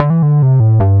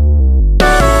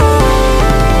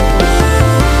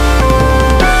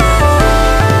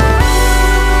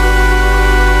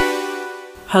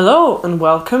Hello and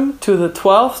welcome to the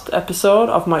 12th episode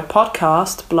of my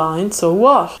podcast, Blind So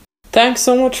What? Thanks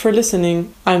so much for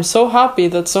listening. I'm so happy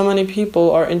that so many people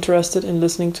are interested in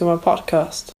listening to my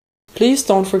podcast. Please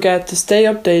don't forget to stay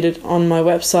updated on my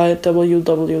website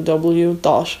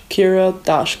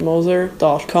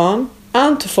www.kira-moser.com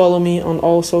and to follow me on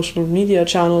all social media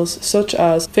channels such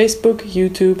as Facebook,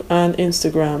 YouTube and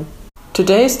Instagram.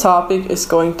 Today's topic is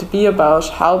going to be about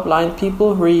how blind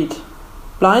people read.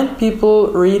 Blind people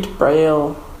read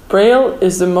Braille. Braille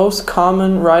is the most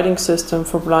common writing system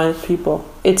for blind people.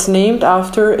 It's named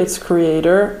after its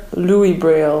creator, Louis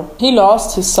Braille. He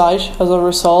lost his sight as a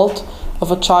result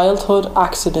of a childhood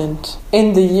accident.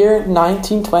 In the year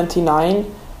 1929,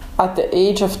 at the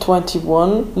age of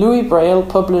 21, Louis Braille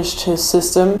published his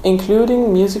system,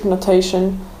 including music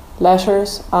notation,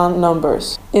 letters, and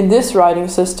numbers. In this writing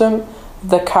system,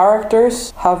 the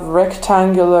characters have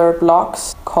rectangular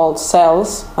blocks called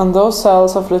cells, and those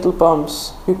cells have little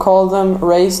bumps. You call them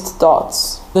raised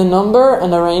dots. The number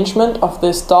and arrangement of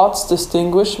these dots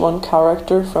distinguish one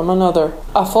character from another.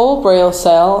 A full Braille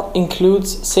cell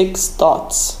includes 6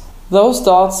 dots. Those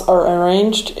dots are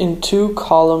arranged in 2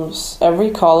 columns. Every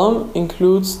column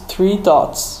includes 3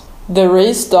 dots. The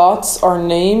raised dots are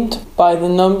named by the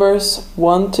numbers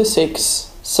 1 to 6.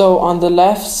 So on the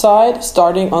left side,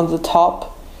 starting on the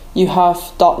top, you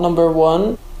have dot number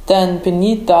 1. Then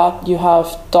beneath that you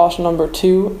have dot number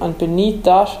 2, and beneath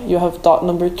that you have dot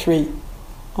number 3.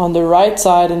 On the right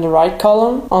side in the right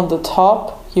column, on the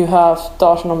top you have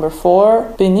dot number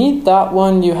 4. Beneath that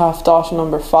one you have dot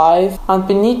number 5. And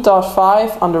beneath dot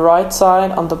 5 on the right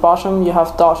side, on the bottom, you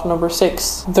have dot number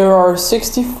 6. There are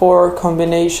 64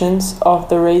 combinations of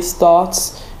the raised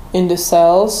dots in the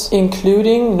cells,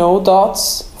 including no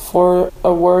dots for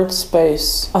a word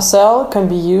space. A cell can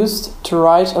be used to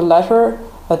write a letter,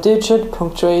 a digit,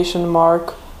 punctuation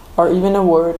mark, or even a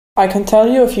word. I can tell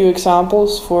you a few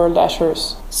examples for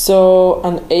letters. So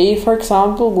an A, for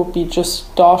example, would be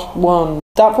just dot 1.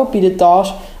 That would be the dot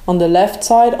on the left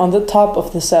side on the top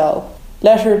of the cell.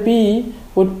 Letter B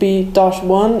would be dot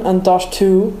 1 and dot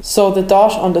 2, so the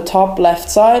dot on the top left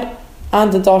side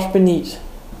and the dot beneath.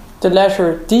 The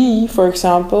letter D, for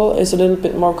example, is a little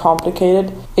bit more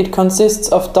complicated. It consists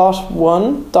of dot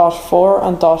 1, dot 4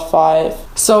 and dot 5.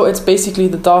 So it's basically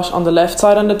the dot on the left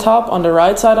side on the top, on the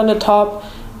right side on the top,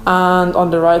 and on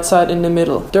the right side in the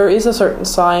middle. There is a certain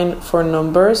sign for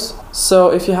numbers. So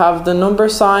if you have the number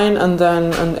sign and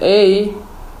then an A,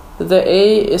 the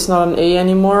A is not an A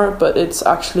anymore, but it's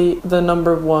actually the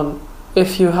number 1.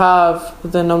 If you have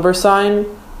the number sign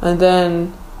and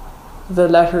then the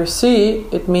letter C,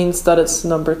 it means that it's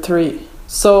number 3.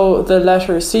 So the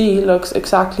letter C looks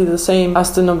exactly the same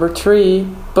as the number 3,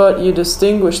 but you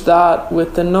distinguish that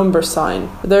with the number sign.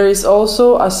 There is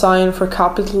also a sign for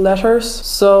capital letters,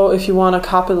 so if you want a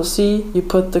capital C, you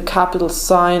put the capital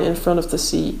sign in front of the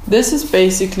C. This is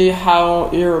basically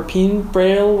how European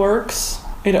Braille works.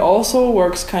 It also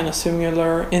works kind of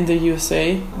similar in the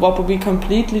USA. What would be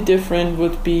completely different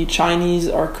would be Chinese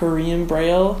or Korean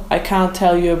Braille. I can't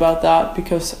tell you about that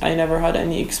because I never had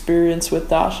any experience with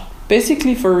that.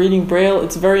 Basically, for reading Braille,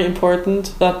 it's very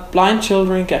important that blind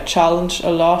children get challenged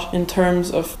a lot in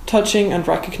terms of touching and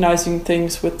recognizing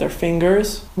things with their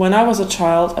fingers. When I was a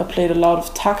child, I played a lot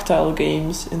of tactile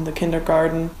games in the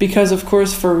kindergarten because, of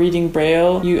course, for reading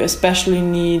Braille, you especially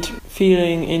need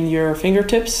feeling in your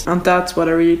fingertips, and that's what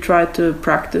I really tried to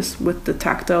practice with the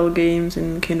tactile games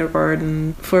in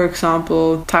kindergarten. For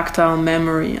example, tactile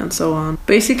memory and so on.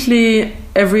 Basically,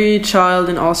 every child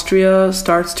in Austria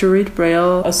starts to read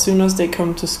Braille as soon as they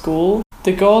come to school.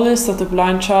 The goal is that the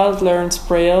blind child learns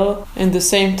Braille in the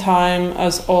same time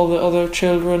as all the other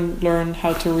children learn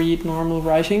how to read normal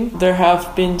writing. There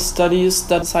have been studies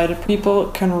that sighted people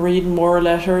can read more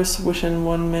letters within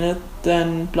 1 minute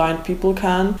than blind people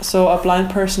can. So a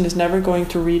blind person is never going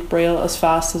to read Braille as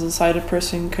fast as a sighted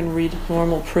person can read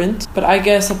normal print. But I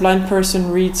guess a blind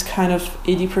person reads kind of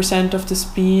 80% of the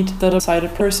speed that a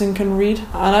sighted person can read.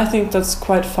 And I think that's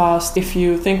quite fast if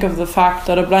you think of the fact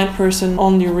that a blind person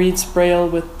only reads Braille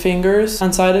with fingers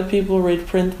and sighted people read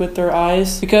print with their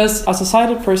eyes. Because as a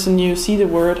sighted person you see the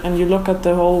word and you look at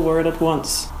the whole word at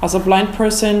once. As a blind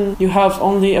person you have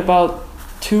only about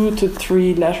 2 to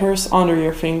 3 letters under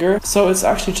your finger, so it's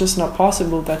actually just not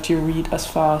possible that you read as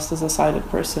fast as a sighted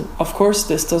person. Of course,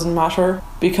 this doesn't matter,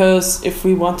 because if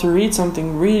we want to read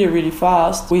something really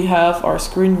fast, we have our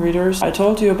screen readers. I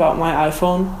told you about my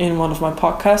iPhone in one of my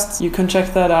podcasts. You can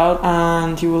check that out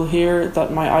and you will hear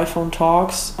that my iPhone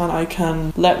talks and I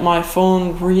can let my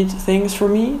phone read things for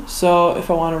me. So if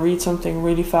I want to read something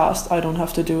really fast, I don't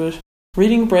have to do it.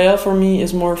 Reading Braille for me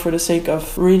is more for the sake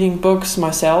of reading books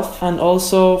myself and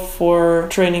also for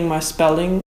training my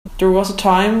spelling. There was a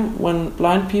time when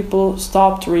blind people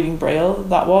stopped reading Braille.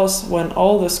 That was when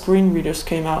all the screen readers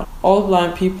came out. All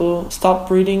blind people stopped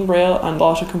reading Braille and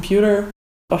bought a computer.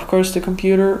 Of course, the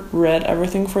computer read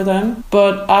everything for them.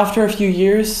 But after a few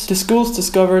years, the schools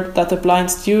discovered that the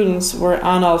blind students were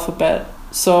analphabet.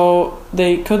 So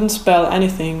they couldn't spell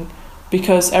anything,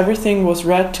 because everything was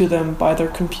read to them by their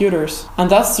computers. And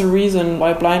that's the reason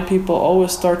why blind people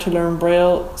always start to learn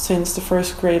Braille since the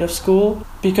first grade of school,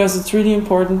 because it's really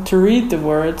important to read the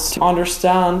words, to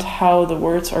understand how the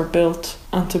words are built,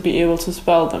 and to be able to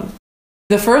spell them.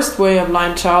 The first way a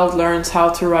blind child learns how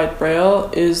to write Braille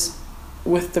is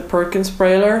with the Perkins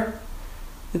Brailler.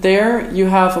 There you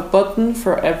have a button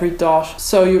for every dot.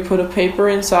 So you put a paper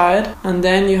inside and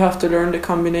then you have to learn the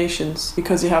combinations,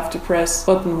 because you have to press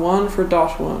button 1 for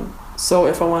dot 1. So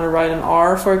if I want to write an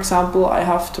R, for example, I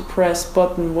have to press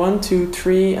button 1, 2,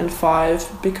 3 and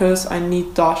 5 because I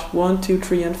need dot 1, 2,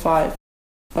 3 and 5.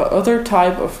 Another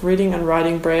type of reading and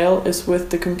writing Braille is with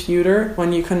the computer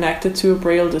when you connect it to a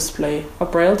Braille display. A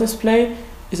Braille display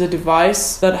is a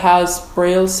device that has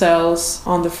Braille cells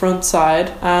on the front side,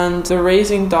 and the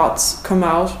raising dots come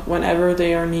out whenever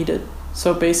they are needed.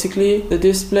 So basically the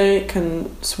display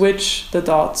can switch the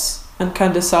dots and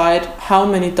can decide how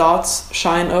many dots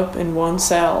shine up in one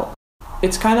cell.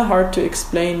 It's kind of hard to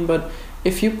explain, but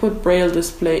if you put Braille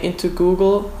display into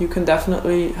Google, you can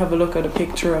definitely have a look at a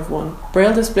picture of one.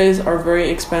 Braille displays are very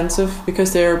expensive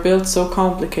because they are built so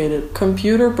complicated.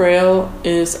 Computer Braille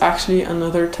is actually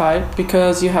another type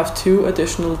because you have 2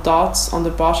 additional dots on the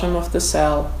bottom of the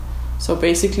cell. So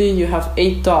basically you have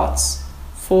 8 dots,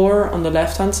 4 on the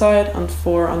left hand side and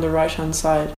 4 on the right hand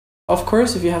side. Of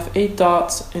course, if you have 8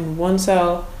 dots in one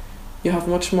cell, you have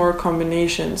much more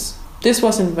combinations. This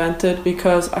was invented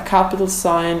because a capital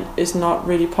sign is not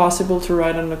really possible to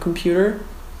write on a computer,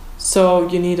 so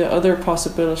you need another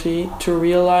possibility to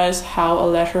realize how a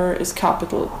letter is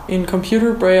capital. In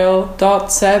computer Braille,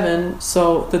 dot 7,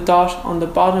 so the dot on the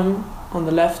bottom on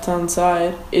the left hand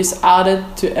side, is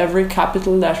added to every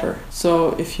capital letter.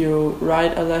 So if you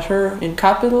write a letter in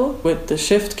capital with the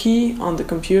shift key on the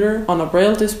computer, on a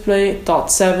Braille display, dot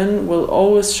 7 will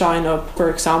always shine up. For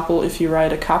example, if you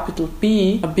write a capital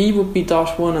B, a B would be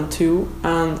dot 1 and 2,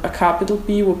 and a capital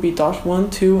B would be dot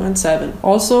 1, 2 and 7.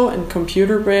 Also in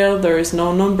computer Braille there is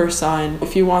no number sign.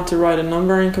 If you want to write a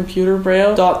number in computer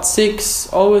Braille, dot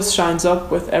 6 always shines up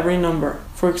with every number.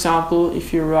 For example,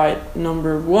 if you write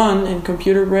number 1 in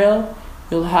computer Braille,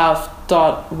 you'll have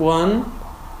dot 1,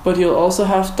 but you'll also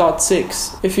have dot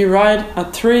 6. If you write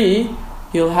a 3,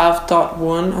 you'll have dot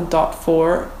 1 and dot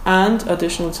 4, and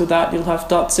additional to that, you'll have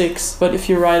dot 6. But if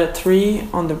you write a 3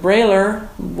 on the Brailler,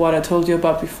 what I told you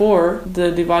about before, the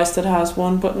device that has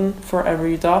 1 button for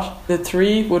every dot, the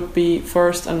 3 would be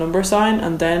first a number sign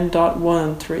and then dot 1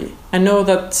 and 3. I know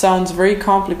that sounds very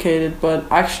complicated, but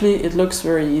actually it looks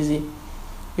very easy.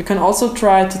 You can also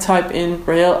try to type in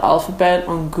Braille alphabet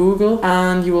on Google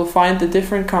and you will find the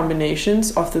different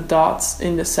combinations of the dots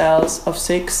in the cells of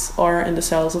 6 or in the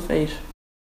cells of 8.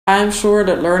 I'm sure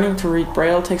that learning to read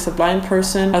Braille takes a blind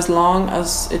person as long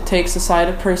as it takes a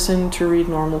sighted person to read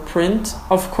normal print.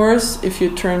 Of course, if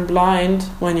you turn blind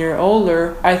when you're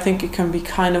older, I think it can be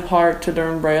kind of hard to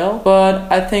learn Braille. But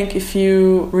I think if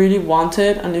you really want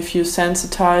it and if you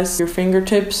sensitize your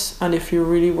fingertips and if you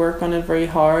really work on it very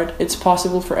hard, it's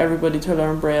possible for everybody to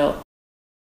learn Braille.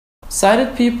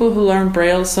 Sighted people who learn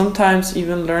Braille sometimes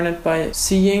even learn it by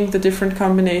seeing the different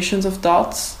combinations of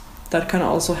dots. That can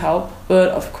also help,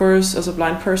 but of course as a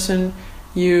blind person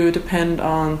you depend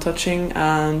on touching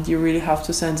and you really have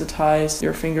to sensitize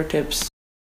your fingertips.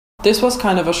 This was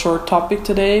kind of a short topic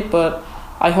today, but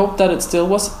I hope that it still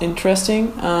was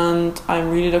interesting and I'm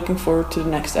really looking forward to the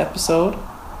next episode.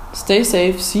 Stay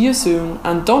safe, see you soon,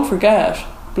 and don't forget,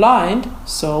 blind,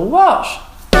 so what?